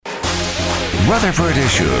Rutherford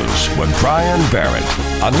Issues with Brian Barrett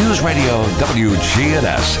on News Radio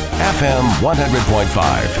WGNS, FM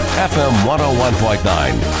 100.5, FM 101.9,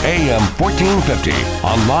 AM 1450,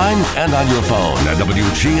 online and on your phone at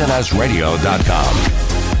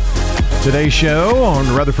WGNSradio.com. Today's show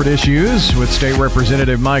on Rutherford Issues with State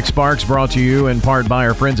Representative Mike Sparks, brought to you in part by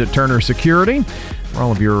our friends at Turner Security. For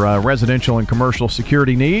all of your residential and commercial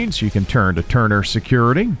security needs, you can turn to Turner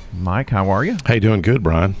Security. Mike, how are you? Hey, doing good,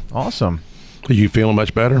 Brian. Awesome. Are you feeling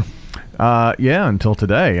much better? Yeah, until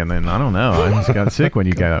today, and then I don't know. I just got sick when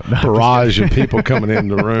you got up. Barrage of people coming in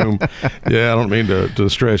the room. Yeah, I don't mean to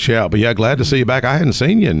stress you out, but yeah, glad to see you back. I hadn't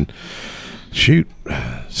seen you in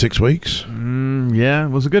 6 weeks. Yeah,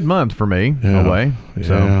 it was a good month for me away. Yeah,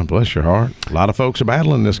 So bless your heart. A lot of folks are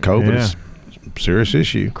battling this COVID. Yeah. It's a serious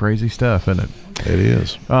issue. crazy stuff, isn't it? It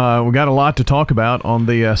is. We got a lot to talk about on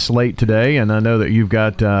the slate today, and I know that you've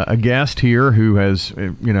got a guest here who has,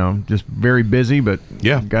 just very busy, but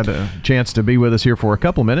got a chance to be with us here for a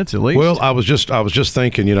couple minutes at least. Well, I was just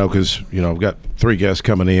thinking, because I've got 3 guests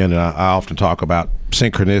coming in, and I often talk about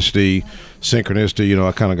synchronicity. I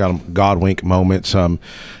kind of got them God wink moments. And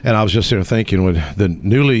I was just there thinking, with the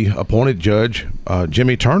newly appointed judge,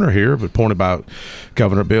 Jimmy Turner here, appointed by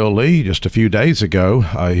Governor Bill Lee just a few days ago,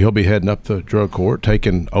 he'll be heading up the drug court,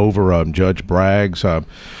 taking over Judge Bragg's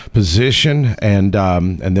position. And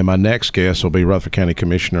then my next guest will be Rutherford County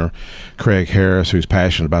Commissioner Craig Harris, who's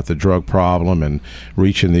passionate about the drug problem and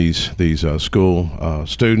reaching these school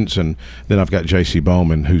students. And then I've got J.C.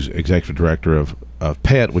 Bowman, who's Executive Director of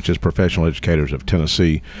PET, which is Professional Educators of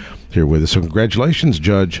Tennessee, here with us. So congratulations,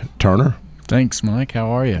 Judge Turner. Thanks, Mike. How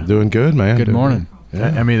are you? Doing good, man. Good morning.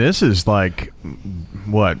 Yeah. I mean, this is like,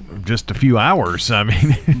 just a few hours. I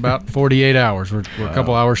mean, about 48 hours. We're a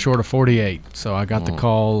couple hours short of 48. So I got the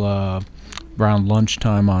call around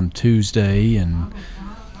lunchtime on Tuesday, and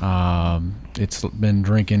it's been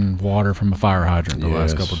drinking water from a fire hydrant the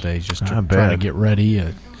last couple of days, just trying to get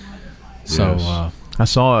ready. I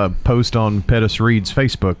saw a post on Pettis Reed's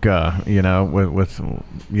Facebook,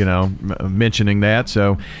 with mentioning that.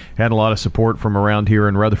 So had a lot of support from around here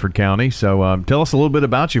in Rutherford County. So tell us a little bit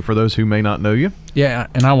about you for those who may not know you. Yeah,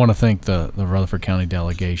 and I want to thank the Rutherford County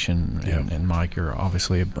delegation and Mike. You're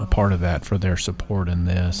obviously a part of that, for their support in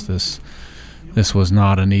this. This was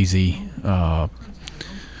not an easy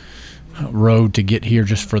road to get here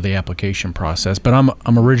just for the application process. But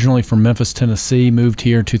I'm originally from Memphis, Tennessee. Moved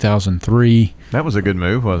here in 2003. That was a good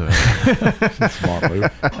move, wasn't it? Smart move.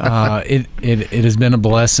 It has been a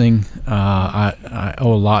blessing. I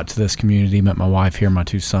owe a lot to this community. Met my wife here. My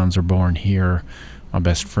 2 sons are born here. My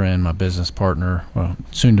best friend, my business partner, well,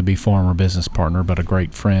 soon to be former business partner, but a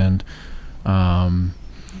great friend, and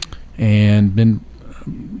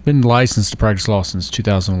been licensed to practice law since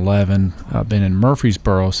 2011. I've been in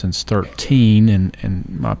Murfreesboro since 2013, and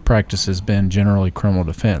my practice has been generally criminal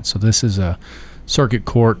defense. So this is a circuit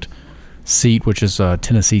court seat, which is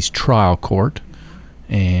Tennessee's trial court,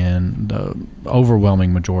 and the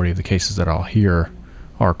overwhelming majority of the cases that I'll hear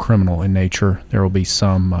are criminal in nature. There will be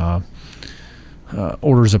some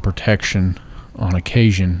orders of protection on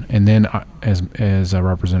occasion, and then as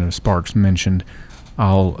Representative Sparks mentioned,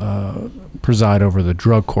 I'll preside over the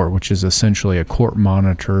drug court, which is essentially a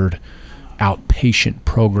court-monitored outpatient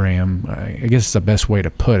program. I guess it's the best way to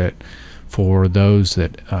put it, for those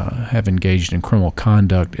that have engaged in criminal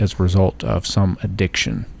conduct as a result of some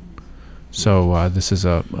addiction. So this is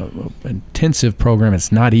a intensive program.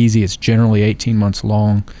 It's not easy. It's generally 18 months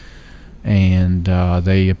long, and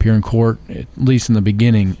they appear in court, at least in the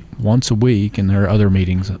beginning, once a week, and there are other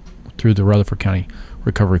meetings through the Rutherford County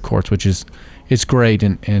Recovery Courts, which is it's great.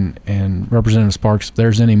 And Representative Sparks, if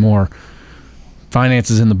there's any more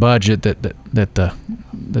finances in the budget that the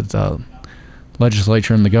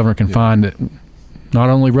legislature and the governor can find, that not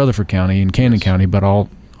only Rutherford County and Camden County, but all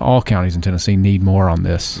counties in Tennessee need more on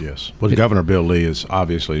this. Yes. Well, Governor Bill Lee is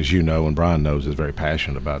obviously, as you know, and Brian knows, is very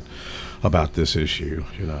passionate about this issue,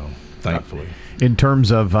 thankfully. In terms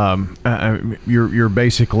of you're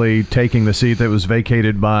basically taking the seat that was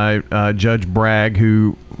vacated by Judge Bragg,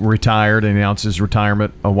 who retired and announced his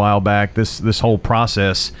retirement a while back. This whole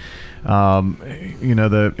process,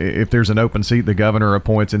 if there's an open seat, the governor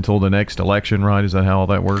appoints until the next election, right? Is that how all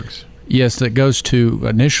that works? Yes,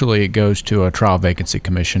 initially it goes to a trial vacancy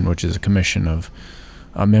commission, which is a commission of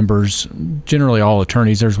members, generally all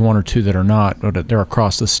attorneys. There's 1 or 2 that are not, but they're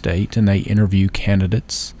across the state, and they interview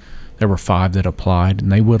candidates. There were 5 that applied,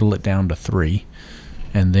 and they whittle it down to 3.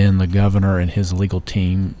 And then the governor and his legal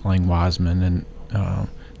team, Lang Wiseman, and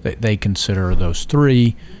they consider those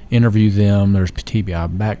 3, interview them. There's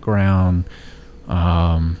TBI background,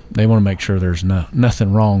 They want to make sure there's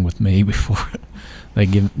nothing wrong with me before they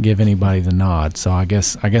give anybody the nod. So I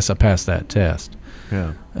guess I passed that test.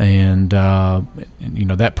 Yeah. And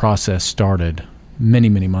that process started many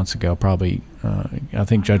months ago. Probably I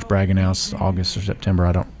think Judge Bragg announced August or September.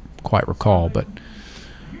 I don't quite recall, but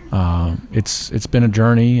it's been a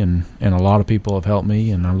journey, and a lot of people have helped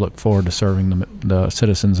me, and I look forward to serving the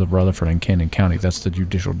citizens of Rutherford and Camden County. That's the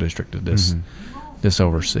judicial district that this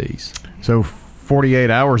oversees. So 48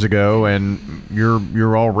 hours ago, and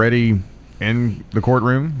you're already in the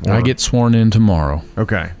courtroom? Or? I get sworn in tomorrow.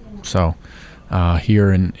 Okay. So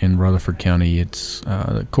here in Rutherford County, it's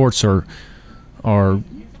the courts are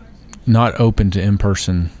not open to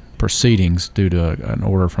in-person proceedings due to an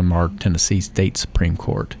order from our Tennessee State Supreme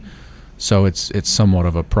Court. So it's somewhat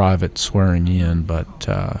of a private swearing in, but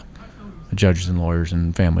the judges and lawyers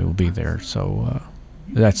and family will be there. So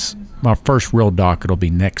that's my first real docket will be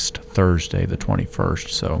next Thursday, the 21st.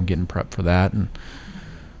 So I'm getting prepped for that. And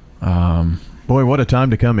boy, what a time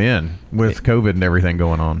to come in with COVID and everything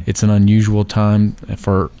going on. It's an unusual time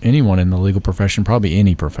for anyone in the legal profession, probably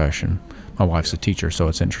any profession. My wife's a teacher, so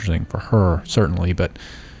it's interesting for her, certainly. But,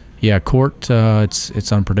 yeah, court,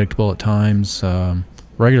 it's unpredictable at times,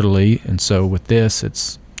 regularly. And so with this,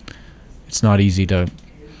 it's not easy to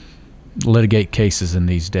litigate cases in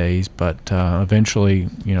these days. But eventually,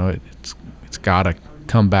 it's got to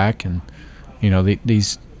come back. And,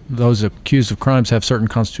 those accused of crimes have certain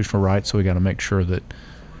constitutional rights, so we got to make sure that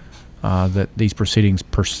that these proceedings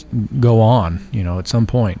go on, at some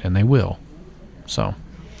point, and they will. So,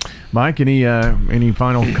 Mike, any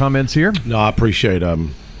final comments here? No, I appreciate. I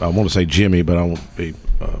want to say Jimmy, but I won't be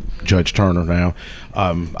Judge Turner now.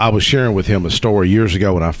 I was sharing with him a story years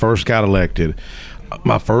ago when I first got elected.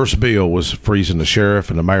 My first bill was freezing the sheriff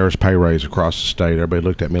and the mayor's pay raise across the state. Everybody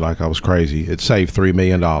looked at me like I was crazy. It saved $3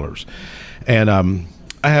 million, and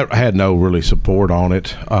I had no really support on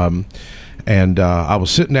it. And I was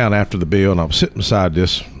sitting down after the bill, and I was sitting beside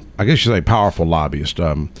this, I guess you say, powerful lobbyist,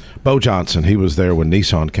 Bo Johnson. He was there when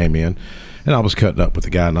Nissan came in, and I was cutting up with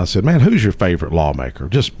the guy, and I said, "Man, who's your favorite lawmaker?"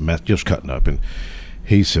 Just cutting up, and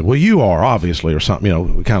he said, "Well, you are, obviously," or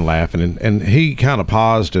something. We kind of laughing, and he kind of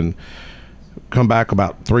paused and come back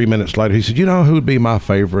about 3 minutes later. He said, "Who would be my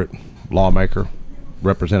favorite lawmaker,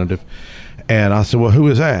 representative?" And I said, "Well, who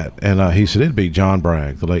is that?" And he said, "It'd be John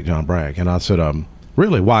Bragg, the late John Bragg." And I said,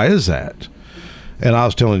 "Really? Why is that?" And I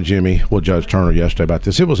was telling Jimmy, Judge Turner, yesterday about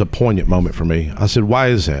this. It was a poignant moment for me. I said, "Why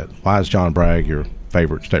is that? Why is John Bragg your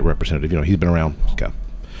favorite state representative?" He's been around.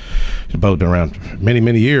 He's both been around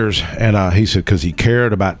many years. And he said, "Because he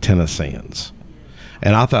cared about Tennesseans."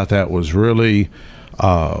 And I thought that was really,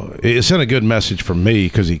 it sent a good message for me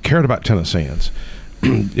because he cared about Tennesseans.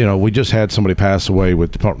 We just had somebody pass away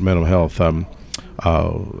with Department of Mental Health,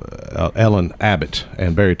 Ellen Abbott,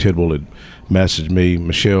 and Barry Tidwell had messaged me.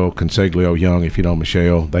 Michelle Consiglio Young, if you know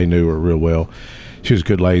Michelle, they knew her real well. She was a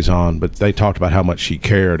good liaison, but they talked about how much she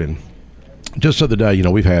cared. And just the other day,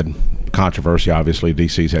 we've had controversy, obviously.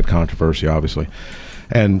 DC's had controversy, obviously.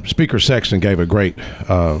 And Speaker Sexton gave a great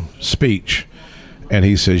speech, and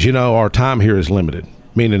he says, our time here is limited,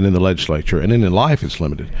 meaning in the legislature, and then in life it's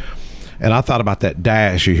limited. And I thought about that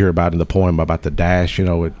dash you hear about in the poem about the dash,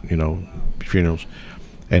 at funerals.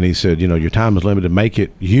 And he said, your time is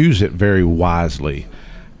limited. Use it very wisely.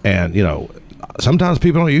 And, sometimes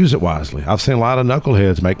people don't use it wisely. I've seen a lot of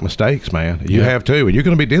knuckleheads make mistakes, man. You have too. And you're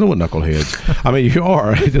going to be dealing with knuckleheads. I mean, you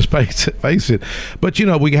are. Just face it. But,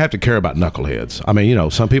 we have to care about knuckleheads. I mean,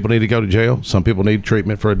 some people need to go to jail. Some people need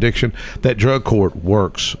treatment for addiction. That drug court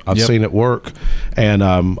works. I've seen it work. And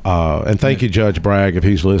thank you, Judge Bragg, if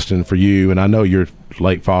he's listening, for you. And I know your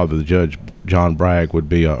late father, the Judge John Bragg, would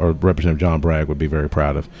be, or Representative John Bragg, would be very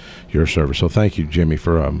proud of your service. So thank you, Jimmy,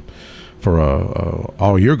 for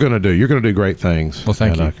all you're going to do. You're going to do great things. Well,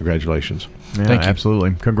 thank you. Congratulations. Yeah, thank you.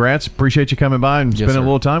 Absolutely. Congrats. Appreciate you coming by and spending a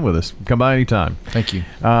little time with us. Come by anytime. Thank you.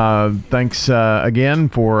 Thanks again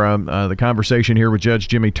for the conversation here with Judge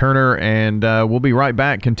Jimmy Turner, and we'll be right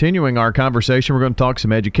back continuing our conversation. We're going to talk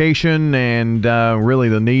some education and really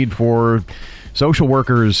the need for social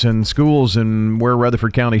workers and schools and where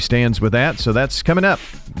Rutherford County stands with that. So that's coming up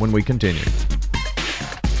when we continue.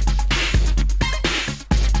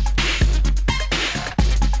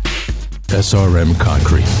 SRM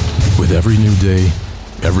Concrete. With every new day,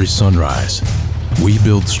 every sunrise, we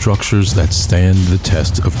build structures that stand the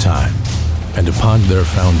test of time. And upon their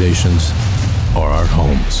foundations are our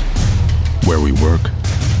homes, where we work,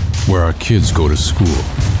 where our kids go to school.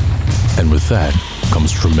 And with that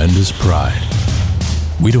comes tremendous pride.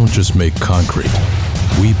 We don't just make concrete.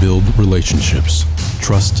 We build relationships,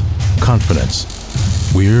 trust, confidence.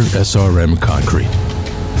 We're SRM Concrete.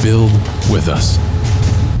 Build with us.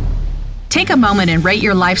 Take a moment and rate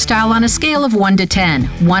your lifestyle on a scale of 1 to 10.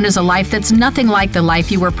 1 is a life that's nothing like the life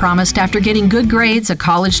you were promised after getting good grades, a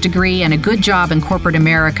college degree, and a good job in corporate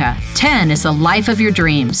America. 10 is the life of your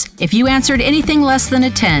dreams. If you answered anything less than a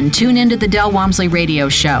 10, tune into the Del Walmsley Radio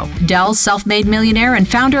Show. Del, self-made millionaire and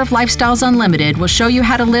founder of Lifestyles Unlimited, will show you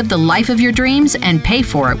how to live the life of your dreams and pay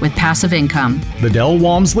for it with passive income. The Del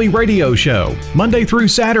Walmsley Radio Show, Monday through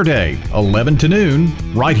Saturday, 11 to noon,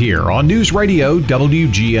 right here on News Radio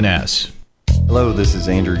WGNS. Hello, this is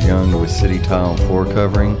Andrew Young with City Tile Floor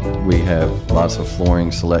Covering. We have lots of flooring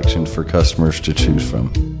selections for customers to choose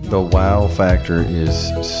from. The wow factor is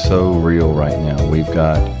so real right now. We've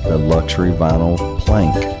got the luxury vinyl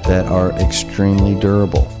plank that are extremely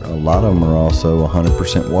durable. A lot of them are also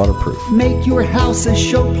 100% waterproof. Make your house a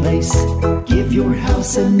showplace. Give your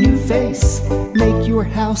house a new face. Make your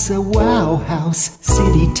house a wow house.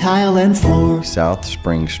 City Tile and Floor. South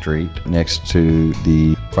Spring Street, next to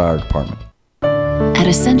the fire department. At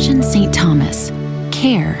Ascension St. Thomas,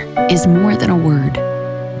 care is more than a word.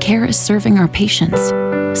 Care is serving our patients,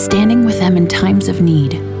 standing with them in times of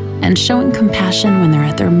need, and showing compassion when they're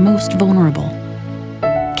at their most vulnerable.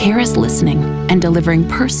 Care is listening and delivering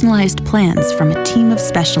personalized plans from a team of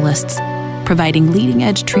specialists, providing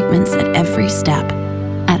leading-edge treatments at every step.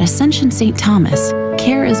 At Ascension St. Thomas,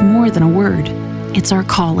 care is more than a word. It's our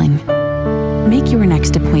calling. Make your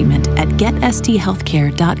next appointment at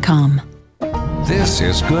getsthealthcare.com. This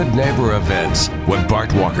is Good Neighbor Events with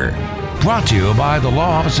Bart Walker. Brought to you by the law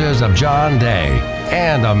offices of John Day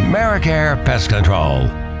and AmeriCare Pest Control.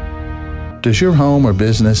 Does your home or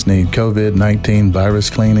business need COVID-19 virus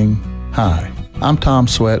cleaning? Hi, I'm Tom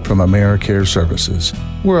Sweat from AmeriCare Services.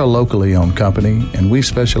 We're a locally owned company, and we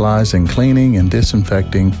specialize in cleaning and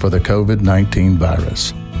disinfecting for the COVID-19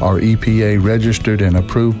 virus. Our EPA-registered and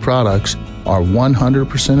approved products are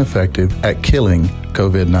 100% effective at killing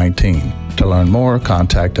COVID-19. To learn more,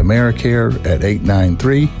 contact AmeriCare at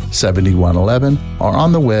 893-7111 or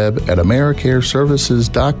on the web at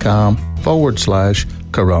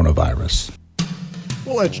americareservices.com/coronavirus.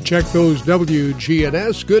 Well, let's check those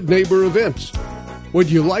WGNS Good Neighbor events. Would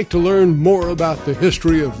you like to learn more about the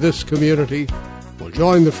history of this community? Well,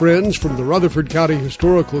 join the friends from the Rutherford County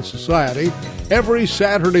Historical Society every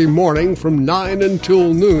Saturday morning from 9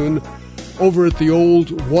 until noon over at the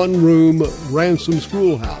old one-room Ransom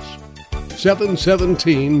Schoolhouse,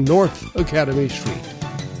 717 North Academy Street.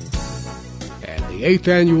 And the 8th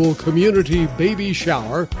Annual Community Baby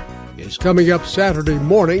Shower is coming up Saturday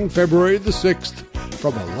morning, February the 6th,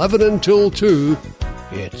 from 11 until 2.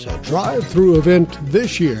 It's a drive-through event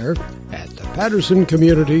this year at the Patterson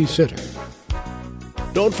Community Center.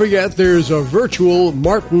 Don't forget there's a virtual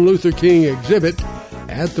Martin Luther King exhibit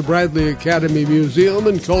at the Bradley Academy Museum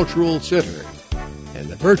and Cultural Center. And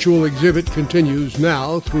the virtual exhibit continues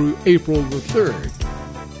now through April the 3rd.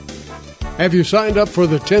 Have you signed up for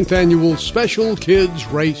the 10th Annual Special Kids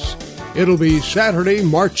Race? It'll be Saturday,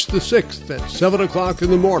 March the 6th at 7 o'clock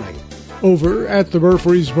in the morning over at the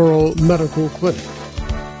Murfreesboro Medical Clinic.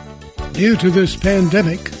 Due to this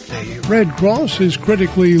pandemic, the Red Cross is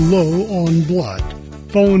critically low on blood.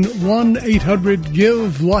 Phone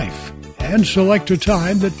 1-800-GIVE-LIFE and select a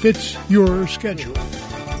time that fits your schedule.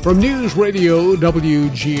 From News Radio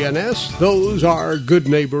WGNS, those are Good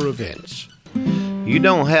Neighbor events. You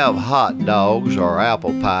don't have hot dogs or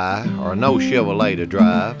apple pie or no Chevrolet to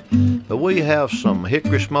drive, but we have some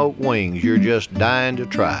hickory smoked wings you're just dying to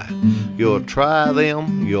try. You'll try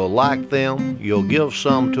them, you'll like them, you'll give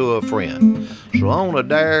some to a friend. So on a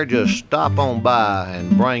dare, just stop on by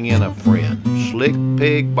and bring in a friend. Slick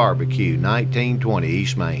Pig Barbecue, 1920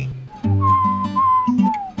 East Main.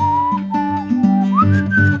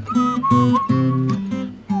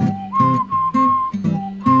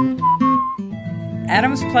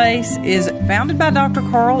 Adams Place is founded by Dr.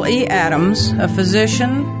 Carl E. Adams, a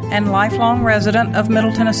physician and lifelong resident of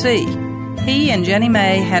Middle Tennessee. He and Jenny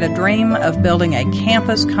May had a dream of building a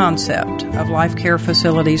campus concept of life care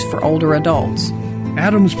facilities for older adults.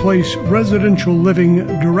 Adams Place Residential Living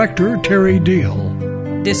Director Terry Deal.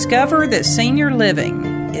 Discover that senior living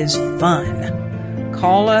is fun.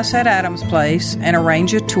 Call us at Adams Place and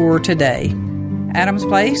arrange a tour today. Adams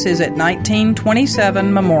Place is at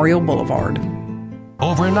 1927 Memorial Boulevard.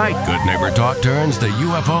 Overnight, Good Neighbor Talk turns to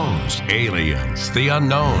UFOs, aliens, the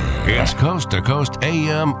unknown. It's Coast to Coast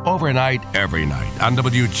AM overnight every night on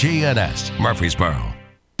WGNS Murfreesboro.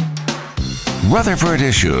 Rutherford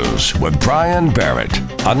Issues with Brian Barrett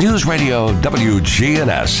on News Radio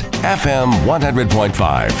WGNS, FM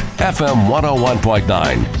 100.5, FM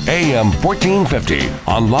 101.9, AM 1450,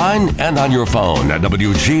 online and on your phone at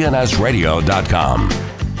WGNSradio.com.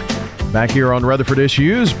 Back here on Rutherford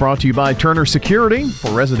Issues, brought to you by Turner Security.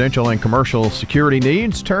 For residential and commercial security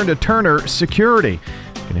needs, turn to Turner Security.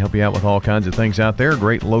 Can help you out with all kinds of things out there.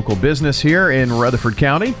 Great local business here in Rutherford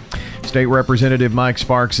County. State Representative Mike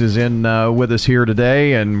Sparks is in with us here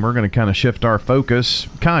today, and we're going to kind of shift our focus.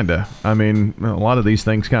 I mean, a lot of these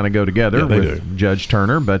things kind of go together with Judge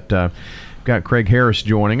Turner, but got Craig Harris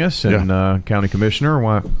joining us, and County Commissioner.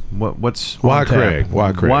 Why Craig?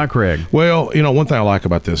 Why Craig? Well, one thing I like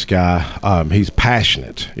about this guy, he's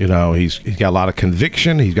passionate. He's got a lot of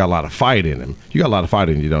conviction. He's got a lot of fight in him. You got a lot of fight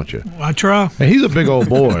in you, don't you? I try. And he's a big old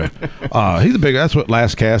boy. That's what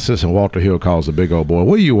Las Casas and Walter Hill calls a big old boy.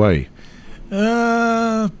 What do you weigh?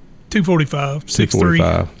 245,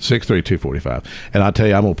 6'3". 245. And I tell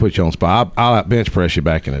you, I'm gonna put you on spot. I'll bench press you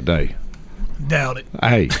back in the day. Doubt it.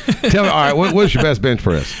 Hey, tell me, all right, what's your best bench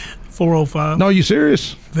press? 405. No, you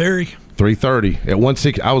serious? Very. 330 at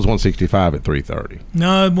 160. I was 165 at 330.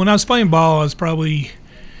 No, when I was playing ball, I was probably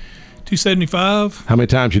 275. How many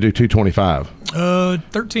times you do 225?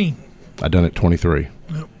 13. I done it 23.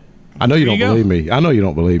 Nope. I know you don't believe me. I know you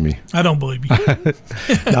don't believe me. I don't believe you. No,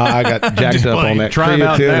 I got jacked up on that creatine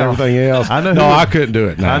and everything else. I couldn't do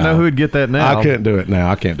it now. I know who'd get that now. I couldn't do it now.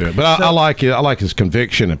 I can't do it. But I like it. I like his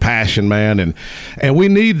conviction and passion, man. And we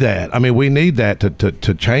need that. I mean, we need that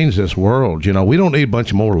to change this world. We don't need a bunch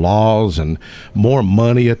of more laws and more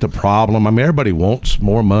money at the problem. I mean, everybody wants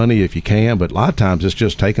more money if you can, but a lot of times it's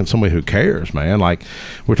just taking somebody who cares, man. Like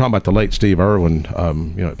we're talking about the late Steve Irwin.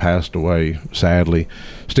 Passed away sadly.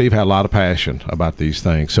 Steve had a lot of passion about these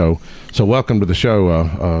things. So welcome to the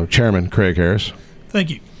show, Chairman Craig Harris. Thank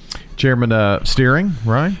you. Chairman Steering,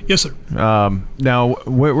 right? Yes, sir. Now,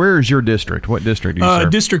 where is your district? What district do you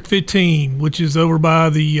serve? District 15, which is over by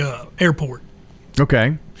the airport.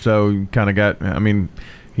 Okay. So you kind of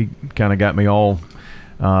he kind of got me all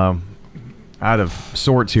out of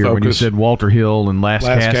sorts here when you said Walter Hill and Las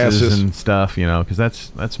Casas and stuff, because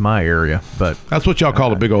that's my area. But that's what y'all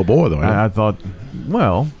call a big old boy, though. I thought,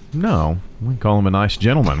 well, no, we call him a nice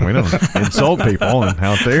gentleman. We don't insult people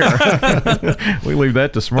out there. We leave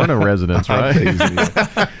that to Smyrna residents, right?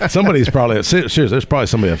 Somebody's probably seriously. There's probably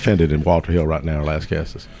somebody offended in Walter Hill right now, or Las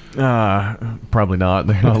Casas. Probably not.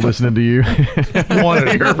 They're not listening to you. One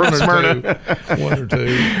or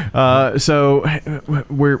two. So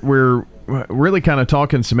we're really kind of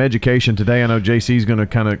talking some education today. I know JC's going to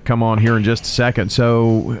kind of come on here in just a second.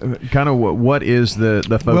 So kind of what is the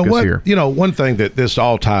focus here? One thing that this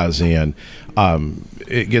all ties in,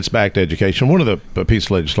 it gets back to education. One of the piece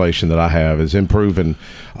of legislation that I have is improving,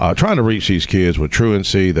 trying to reach these kids with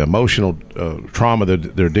truancy, the emotional trauma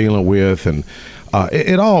that they're dealing with, and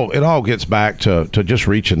it all gets back to just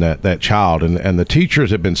reaching that child, and the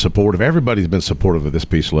teachers have been supportive. Everybody's been supportive of this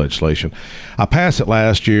piece of legislation. I passed it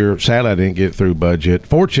last year. Sadly, I didn't get through budget.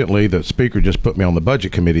 Fortunately, the speaker just put me on the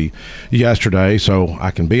budget committee yesterday, so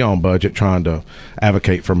I can be on budget trying to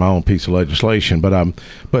advocate for my own piece of legislation. But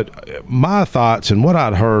my thoughts and what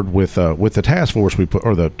I'd heard with the task force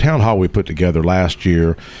or the town hall we put together last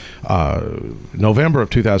year, November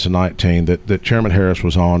of 2019, that Chairman Harris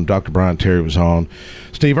was on, Dr. Brian Terry was on,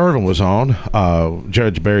 Steve Irwin was on,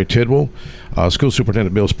 Judge Barry Tidwell, School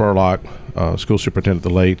Superintendent Bill Spurlock, School Superintendent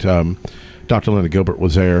the late Dr. Linda Gilbert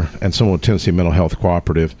was there, and someone with Tennessee Mental Health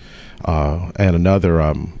Cooperative, and another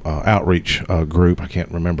outreach group. I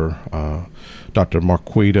can't remember. Dr.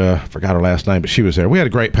 Marquita, forgot her last name, but she was there. We had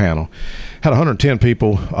a great panel. Had 110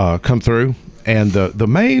 people come through, and the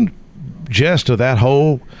main gist of that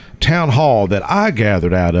whole town hall that I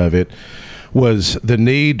gathered out of it was the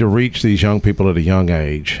need to reach these young people at a young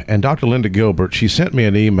age. And Dr. Linda Gilbert, she sent me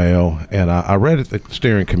an email, and I read it at the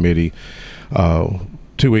steering committee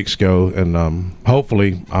 2 weeks ago, and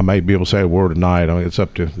hopefully I may be able to say a word tonight. I mean, it's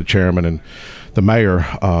up to the chairman and the mayor.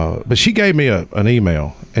 But she gave me an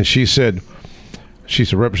email, and she's a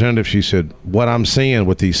representative. She said, what I'm seeing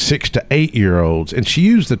with these 6 to 8 year olds, and she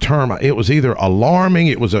used the term, it was either alarming,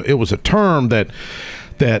 it was a term that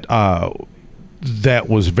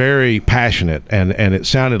was very passionate, and it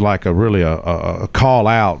sounded like a call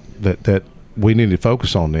out that we need to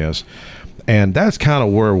focus on this. And that's kind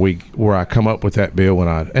of where I come up with that bill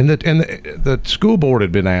and the school board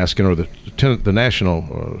had been asking, or the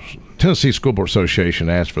National Tennessee School Board Association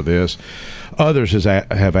asked for this. Others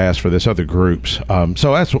have asked for this. Other groups.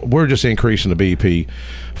 So we're just increasing the BEP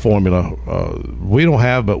formula. We don't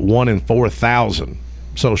have but 1 in 4,000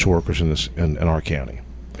 social workers in our county,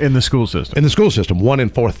 In the school system. In the school system, 1 in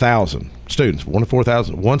 4,000 students. 1 in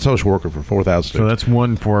 4,000. One social worker for 4,000 students. So that's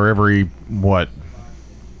one for every, what,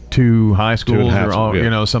 2 high schools or all,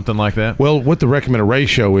 yeah. Something like that? Well, what the recommended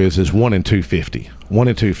ratio is 1 in 250. 1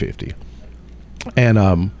 in 250.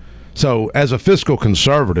 And so as a fiscal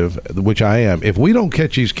conservative, which I am, if we don't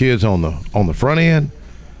catch these kids on the front end,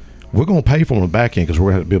 we're going to pay for them on the back end because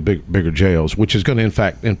we're going to build bigger jails, which is going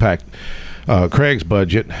to impact Craig's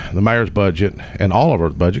budget, the mayor's budget, and all of our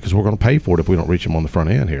budget because we're going to pay for it if we don't reach them on the front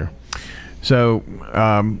end here. So,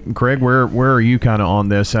 Craig, where are you kind of on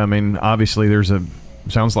this? I mean, obviously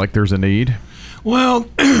sounds like there's a need. Well,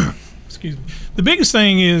 excuse me. The biggest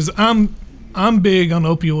thing is I'm big on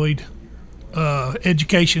opioid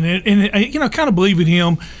education, and I kind of believe in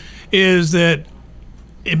him. Is that,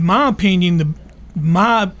 in my opinion,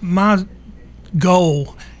 my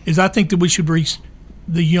goal is I think that we should reach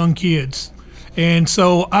the young kids, and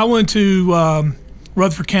so I went to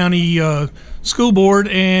Rutherford County School Board,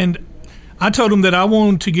 and I told them that I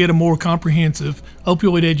wanted to get a more comprehensive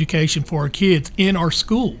opioid education for our kids in our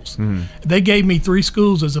schools. They gave me 3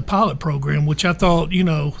 schools as a pilot program, which I thought,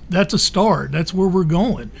 that's a start. That's where we're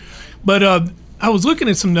going. But I was looking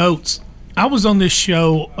at some notes. I was on this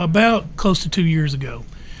show about close to 2 years ago,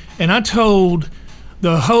 and I told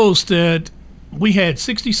the host that we had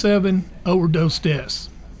 67 overdose deaths.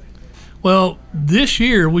 Well, this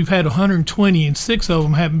year we've had 120, and 6 of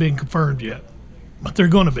them haven't been confirmed yet, but they're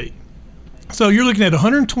going to be. So you're looking at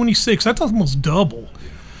 126. That's almost double.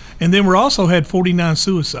 And then we also had 49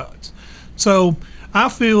 suicides. So I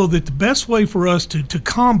feel that the best way for us to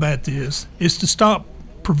combat this is to stop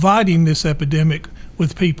providing this epidemic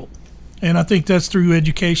with people. And I think that's through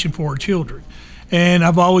education for our children. And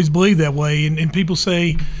I've always believed that way. And people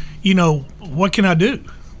say, what can I do?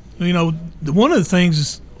 One of the things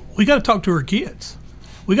is we got to talk to our kids.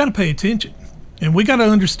 We got to pay attention. And we got to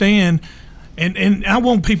understand, and I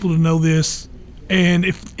want people to know this. And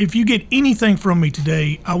if you get anything from me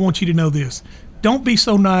today, I want you to know this. Don't be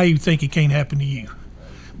so naive to think it can't happen to you.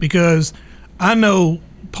 Because I know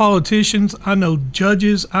politicians, I know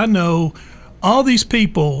judges, I know all these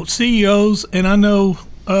people, CEOs, and I know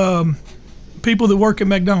people that work at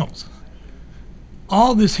McDonald's.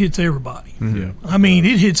 All this hits everybody. Yeah. I mean,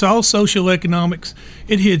 it hits all social economics.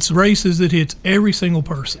 It hits races. It hits every single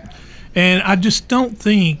person. And I just don't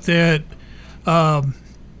think that I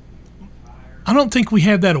don't think we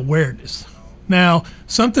have that awareness. Now,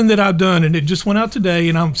 something that I've done, and it just went out today,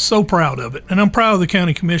 and I'm so proud of it, and I'm proud of the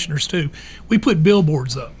county commissioners too. We put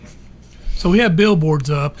billboards up. So we have billboards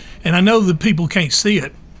up, and I know that people can't see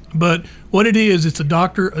it, but what it is, it's a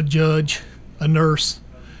doctor, a judge, a nurse,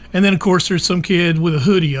 and then, of course, there's some kid with a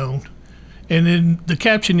hoodie on. And then the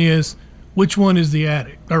caption is, which one is the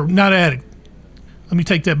addict? Or not addict. Let me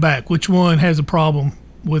take that back. Which one has a problem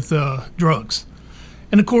with drugs?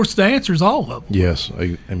 And, of course, the answer is all of them. Yes,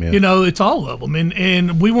 amen. It's all of them.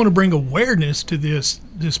 And we want to bring awareness to this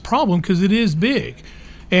problem because it is big.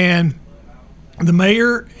 And the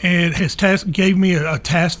mayor gave me a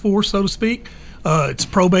task force, so to speak. It's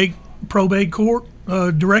probate court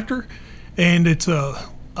director, and it's a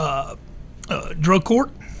drug court,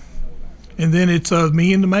 and then it's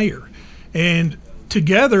me and the mayor. And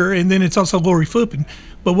together, and then it's also Lori Flippin.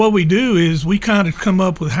 But what we do is we kind of come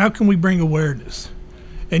up with how can we bring awareness?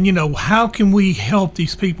 And, how can we help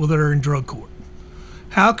these people that are in drug court?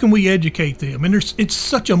 How can we educate them? And it's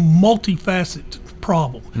such a multifaceted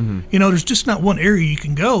problem. Mm-hmm. There's just not one area you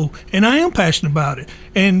can go. And I am passionate about it.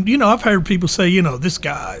 And, I've heard people say, this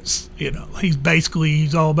guy's,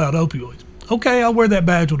 he's all about opioids. Okay, I'll wear that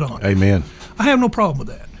badge with honor. Amen. I have no problem with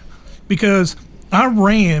that because I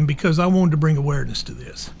ran because I wanted to bring awareness to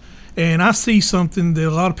this. And I see something that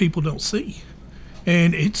a lot of people don't see.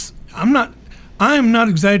 And I am not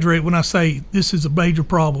exaggerating when I say this is a major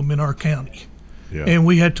problem in our county. Yeah. And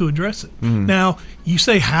we had to address it. Mm-hmm. Now, you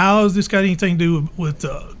say, how has this got anything to do with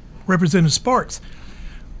Representative Sparks?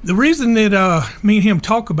 The reason that me and him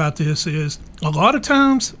talk about this is a lot of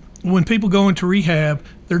times when people go into rehab,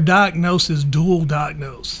 their diagnosis is dual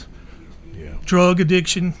diagnosed. Yeah. Drug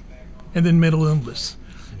addiction and then mental illness.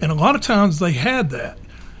 And a lot of times they had that.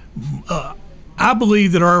 I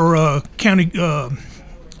believe that our county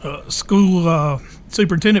school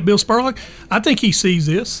superintendent, Bill Spurlock, I think he sees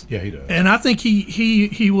this. Yeah, he does. And I think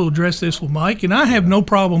he will address this with Mike. And I have no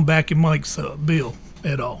problem backing Mike's bill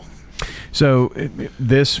at all. So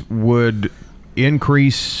this would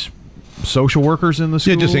increase social workers in the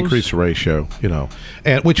schools? Yeah, just increase the ratio,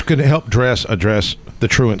 and which could help address the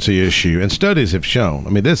truancy issue. And studies have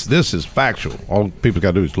shown, this is factual. All people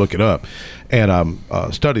got to do is look it up. And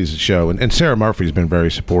studies show, and Sarah Murphy's been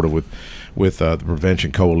very supportive with the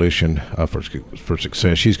Prevention Coalition for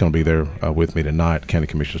Success. She's going to be there with me tonight. County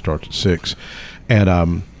Commission starts at 6.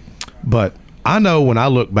 And but I know when I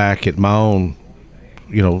look back at my own,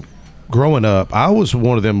 growing up, I was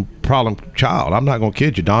one of them problem child. I'm not going to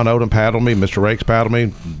kid you. Don Odom paddled me, Mr. Rakes paddled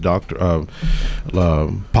me, Dr.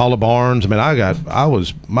 Paula Barnes. I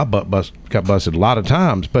mean, my butt got busted a lot of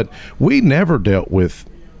times, but we never dealt with.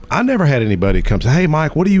 I never had anybody come say, "Hey,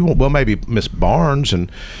 Mike, what do you want?" Well, maybe Miss Barnes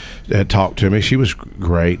and talked to me. She was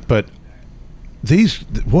great, but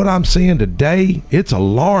what I'm seeing today, it's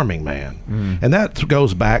alarming, man. And that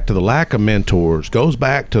goes back to the lack of mentors, goes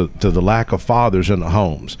back to the lack of fathers in the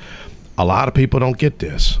homes. A lot of people don't get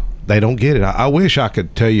this. They don't get it. I wish I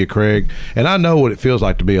could tell you, Craig, and I know what it feels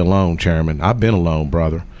like to be alone, Chairman. I've been alone,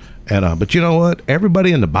 brother. And but you know what?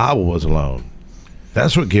 Everybody in the Bible was alone.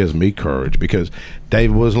 That's what gives me courage, because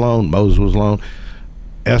David was alone, Moses was alone,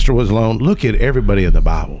 Esther was alone. Look at everybody in the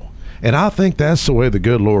Bible. And I think that's the way the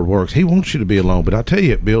good Lord works. He wants you to be alone, but I tell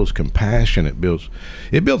you, it builds compassion. It builds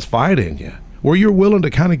fight in you, where you're willing to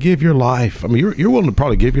kind of give your life. I mean, you're willing to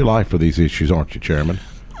probably give your life for these issues, aren't you, Chairman?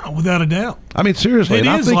 Without a doubt. I mean, seriously, and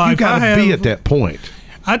I think you got to be at that point.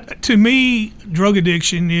 To me, drug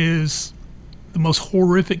addiction is the most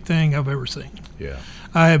horrific thing I've ever seen. Yeah.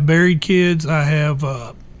 I have buried kids. I have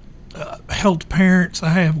helped parents. I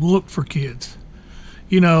have looked for kids.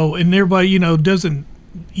 And everybody, doesn't.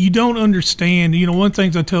 You don't understand. One of the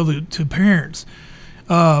things I tell to parents,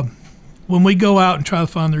 when we go out and try to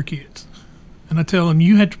find their kids, and I tell them,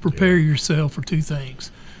 you have to prepare yourself for two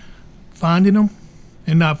things: finding them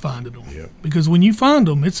and not finding them. Yep. Because when you find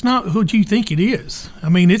them, it's not what you think it is. I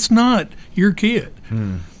mean, it's not your kid.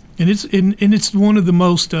 And it's one of the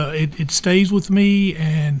most. It stays with me,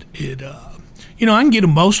 and it. I can get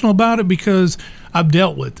emotional about it because I've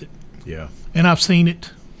dealt with it. Yeah. And I've seen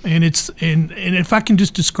it, and it's and if I can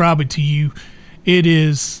just describe it to you,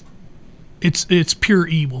 it's pure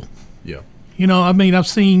evil. Yeah. I've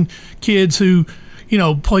seen kids who,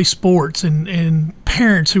 play sports and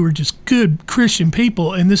parents who are just good Christian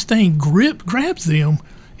people, and this thing grabs them,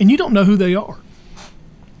 and you don't know who they are.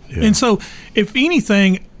 Yeah. And so, if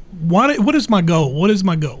anything, what is my goal? What is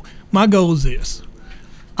my goal? My goal is this: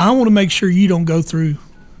 I want to make sure you don't go through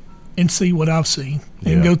and see what I've seen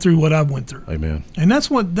and go through what I've went through. Amen. And that's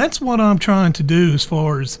what I'm trying to do as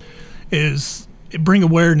far as bring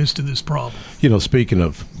awareness to this problem. Speaking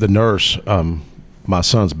of the nurse, my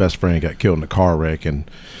son's best friend got killed in a car wreck, and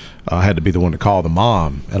I had to be the one to call the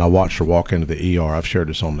mom, and I watched her walk into the ER. I've shared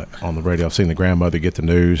this on the radio. I've seen the grandmother get the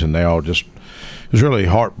news, and they all just, it was really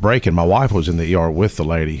heartbreaking. My wife was in the ER with the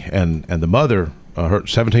lady, and the mother, her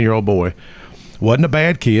 17-year-old boy, wasn't a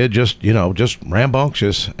bad kid, just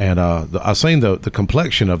rambunctious. And I seen the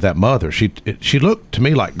complexion of that mother. She looked to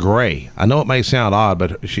me like gray. I know it may sound odd,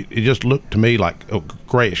 but it just looked to me like a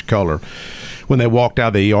grayish color. When they walked out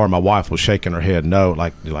of the ER, my wife was shaking her head no,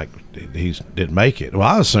 like he didn't make it. Well,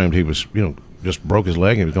 I assumed he was, just broke his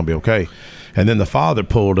leg and he was going to be okay. And then the father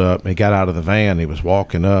pulled up and he got out of the van. He was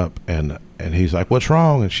walking up and he's like, "What's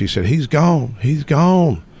wrong?" And she said, "He's gone. He's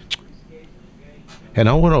gone." And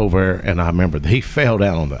I went over there, and I remember he fell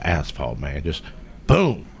down on the asphalt, man. Just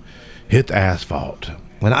boom, hit the asphalt.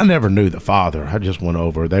 And I never knew the father. I just went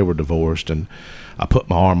over. They were divorced, and I put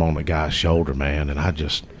my arm on the guy's shoulder, man, and I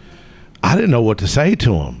didn't know what to say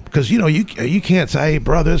to him, because you can't say, "Hey,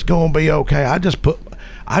 brother, it's gonna be okay." I just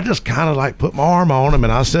kind of like put my arm on him,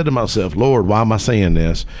 and I said to myself, "Lord, why am I seeing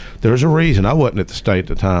this? There's a reason." I wasn't at the state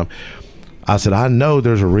at the time. I said, "I know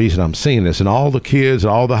there's a reason I'm seeing this." And all the kids,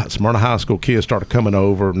 all the Smyrna High School kids started coming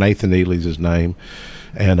over. Nathan Neely's his name.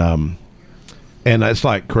 And it's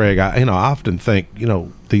like, Craig, I often think,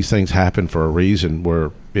 these things happen for a reason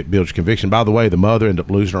where it builds conviction. By the way, the mother ended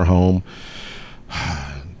up losing her home,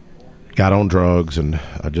 got on drugs, and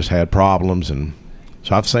just had problems. And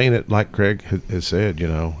so I've seen it, like Craig has said,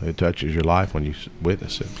 it touches your life when you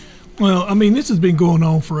witness it. Well, this has been going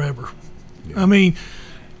on forever. Yeah.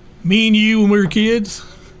 Me and you when we were kids,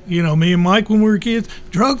 me and Mike when we were kids,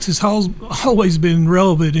 drugs has always been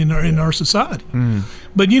relevant in our society. Mm.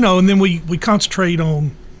 But, and then we concentrate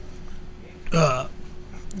on,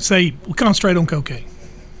 we concentrate on cocaine.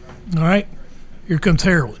 All right? Here comes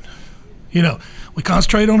heroin. We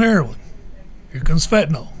concentrate on heroin. Here comes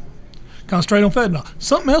fentanyl. Concentrate on fentanyl.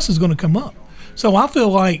 Something else is going to come up. So I feel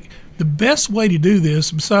like the best way to do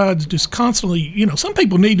this, besides just constantly, some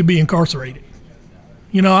people need to be incarcerated.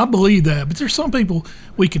 I believe that, but there's some people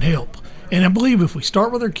we can help. And I believe if we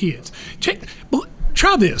start with our kids,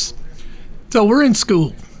 try this. So we're in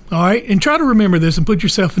school, all right? And try to remember this and put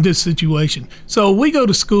yourself in this situation. So we go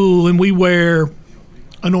to school and we wear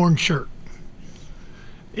an orange shirt.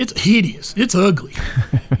 it's hideous. It's ugly.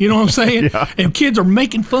 You know what I'm saying? Yeah. And kids are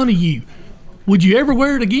making fun of you. Would you ever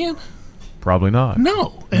wear it again? Probably not.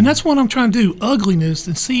 No. And that's what I'm trying to do, ugliness,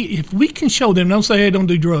 and see if we can show them. Don't say, hey, don't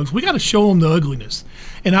do drugs. We got to show them the ugliness.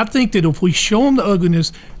 And I think that if we show them the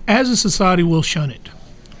ugliness, as a society, we'll shun it.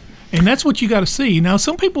 And that's what you got to see. Now,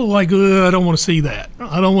 some people are like, I don't want to see that.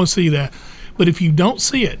 I don't want to see that. But if you don't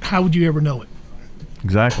see it, how would you ever know it?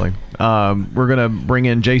 Exactly. We're going to bring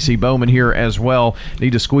in J.C. Bowman here as well.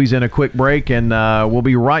 Need to squeeze in a quick break, and we'll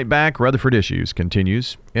be right back. Rutherford Issues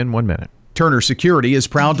continues in 1 minute. Turner Security is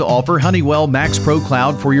proud to offer Honeywell Max Pro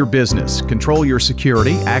Cloud for your business. Control your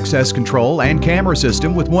security, access control, and camera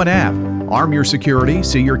system with one app. Arm your security,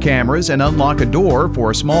 see your cameras, and unlock a door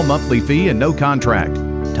for a small monthly fee and no contract.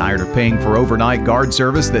 Tired of paying for overnight guard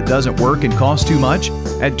service that doesn't work and costs too much?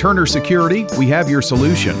 At Turner Security, we have your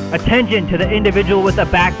solution. Attention to the individual with a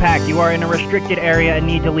backpack. You are in a restricted area and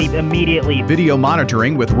need to leave immediately. Video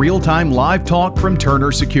monitoring with real-time live talk from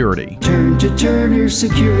Turner Security. Turn to Turner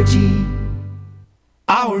Security.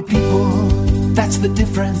 Our people, that's the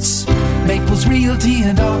difference. Maples Realty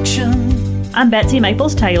and Auction. I'm Betsy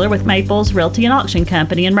Maples Taylor with Maples Realty and Auction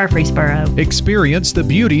Company in Murfreesboro. Experience the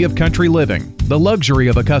beauty of country living, the luxury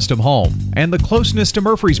of a custom home, and the closeness to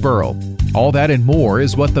Murfreesboro. All that and more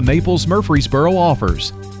is what the Maples Murfreesboro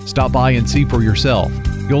offers. Stop by and see for yourself.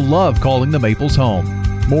 You'll love calling the Maples home.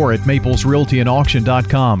 More at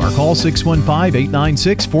maplesrealtyandauction.com or call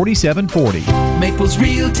 615-896-4740. Maples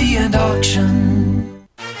Realty and Auction.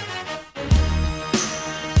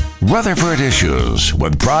 Rutherford Issues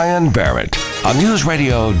with Brian Barrett on News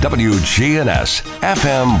Radio WGNS,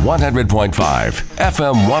 FM 100.5,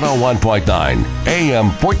 FM 101.9, AM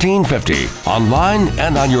 1450, online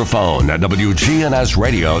and on your phone at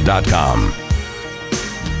WGNSradio.com.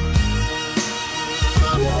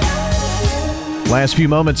 Last few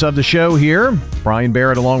moments of the show here. Brian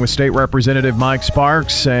Barrett along with State Representative Mike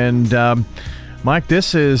Sparks. And Mike,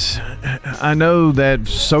 this is, I know that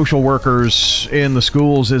social workers in the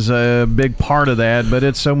schools is a big part of that, but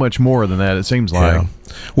it's so much more than that, it seems like. Yeah.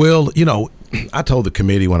 Well, you know, I told the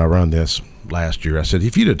committee when I run this last year, I said,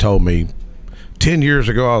 if you'd have told me 10 years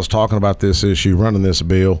ago I was talking about this issue, running this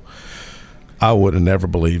bill, I would have never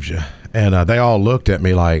believed you. And they all looked at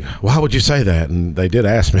me like, why would you say that? And they did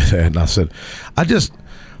ask me that. And I said, I just,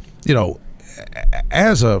 you know,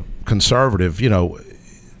 as a conservative, you know,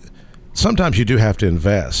 sometimes you do have to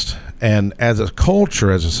invest. And as a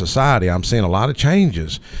culture, as a society, I'm seeing a lot of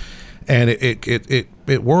changes. And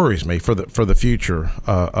it worries me for the future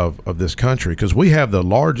of this country, because we have the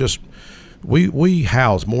largest, we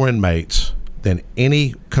house more inmates than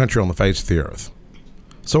any country on the face of the earth.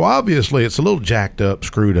 So obviously it's a little jacked up,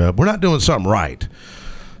 screwed up. We're not doing something right.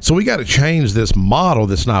 So we got to change this model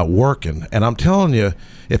that's not working. And I'm telling you,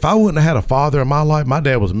 if I wouldn't have had a father in my life, my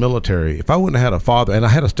dad was military. If I wouldn't have had a father, and I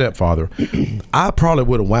had a stepfather, I probably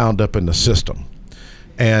would have wound up in the system.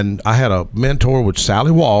 And I had a mentor, which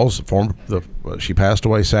Sally Walls, she passed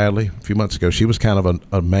away sadly a few months ago. She was kind of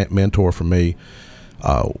a mentor for me.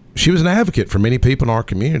 She was an advocate for many people in our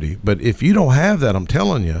community. But if you don't have that, I'm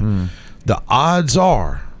telling you, the odds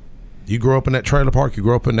are you grow up in that trailer park, you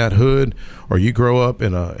grow up in that hood, or you grow up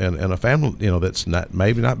in a family, you know, that's not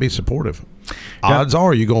maybe not be supportive. Odds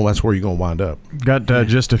are that's where you're going to wind up. Got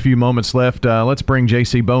just a few moments left. Let's bring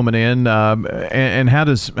J.C. Bowman in. And how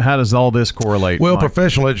does all this correlate? Well, Mike?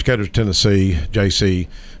 Professional Educators of Tennessee, J.C.,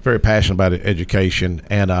 very passionate about education.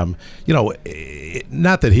 And, you know,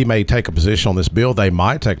 not that he may take a position on this bill. They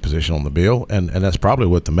might take a position on the bill. And that's probably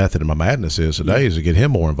what the method of my madness is today, is to get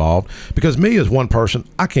him more involved. Because me as one person,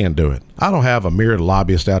 I can't do it. I don't have a myriad of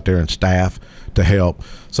lobbyists out there and staff to help.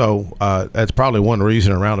 So that's probably one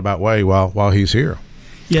reason, in a roundabout way, while he's here.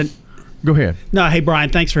 Yeah. Go ahead. No, hey,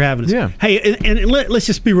 Brian, thanks for having us. Yeah. Hey, and let's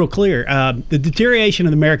just be real clear. The deterioration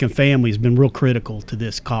of the American family has been real critical to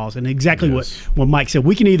this cause. And exactly what Mike said.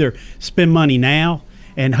 We can either spend money now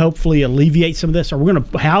and hopefully alleviate some of this, or we're going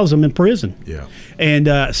to house them in prison. Yeah.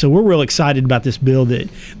 And so we're real excited about this bill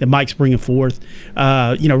that Mike's bringing forth.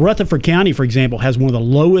 You know, Rutherford County, for example, has one of the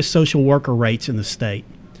lowest social worker rates in the state.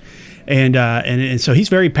 And so he's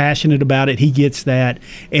very passionate about it. He gets that.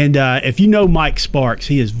 And if you know Mike Sparks,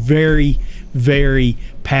 he is very, very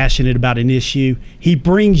passionate about an issue. He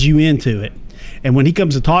brings you into it. And when he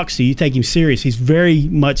comes and talks to you, you take him serious. He's very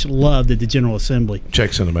much loved at the General Assembly.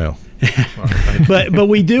 Checks in the mail. but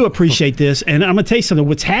we do appreciate this. And I'm going to tell you something.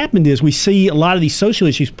 What's happened is we see a lot of these social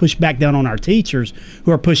issues pushed back down on our teachers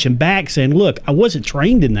who are pushing back saying, look, I wasn't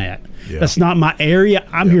trained in that. Yeah. That's not my area.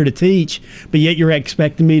 I'm here to teach, but yet you're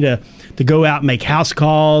expecting me to go out and make house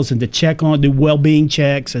calls and to check on, do well-being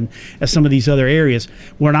checks and some of these other areas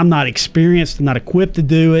where I'm not experienced and not equipped to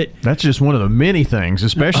do it. That's just one of the many things,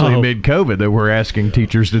 especially mid-COVID, that we're asking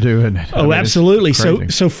teachers to do. And absolutely.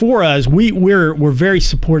 So for us, we're very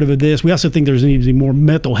supportive of this. We also think there's needs to be more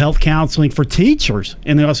mental health counseling for teachers,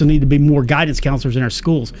 and there also need to be more guidance counselors in our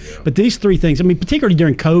schools. But these three things, I mean, particularly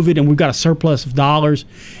during COVID, and we've got a surplus of dollars,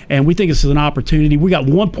 and we think this is an opportunity. We got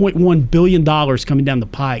 $1.1 billion coming down the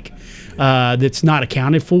pike that's not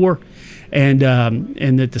accounted for, and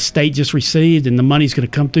that the state just received, and the money's going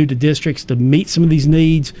to come through to districts to meet some of these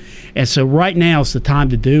needs. And so right now is the time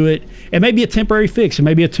to do it. It may be a temporary fix. It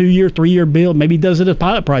may be a 2-year, 3-year bill. Maybe it does it as a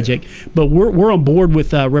pilot project. But we're on board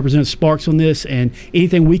with Representative Sparks on this, and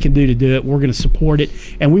anything we can do to do it, we're going to support it.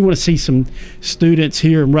 And we want to see some students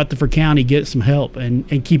here in Rutherford County get some help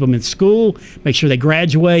and keep them in school, make sure they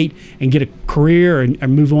graduate and get a career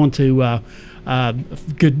and move on to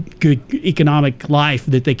good economic life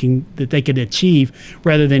that they can achieve,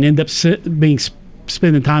 rather than end up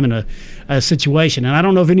spending time in a situation. And I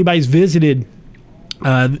don't know if anybody's visited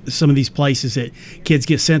some of these places that kids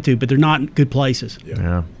get sent to, but they're not good places.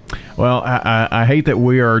 Yeah. Well, I hate that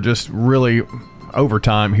we are just really over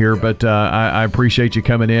time here, but I appreciate you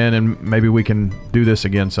coming in, and maybe we can do this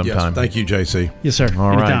again sometime. Yes, thank you, JC. Yes, sir.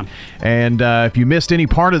 All Anytime. right. And if you missed any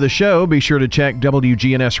part of the show, be sure to check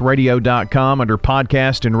WGNSradio.com under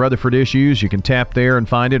podcast and Rutherford Issues. You can tap there and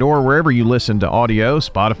find it, or wherever you listen to audio,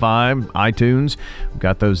 Spotify, iTunes. We've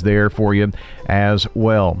got those there for you as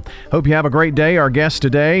well. Hope you have a great day. Our guests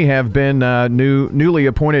today have been newly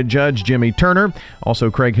appointed Judge Jimmy Turner,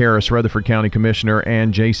 also Craig Harris, Rutherford County Commissioner,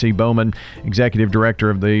 and J.C. Bowman, Executive Director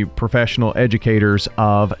of the Professional Educators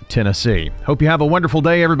of Tennessee. Hope you have a wonderful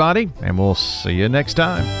day, everybody, and we'll see you next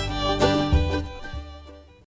time.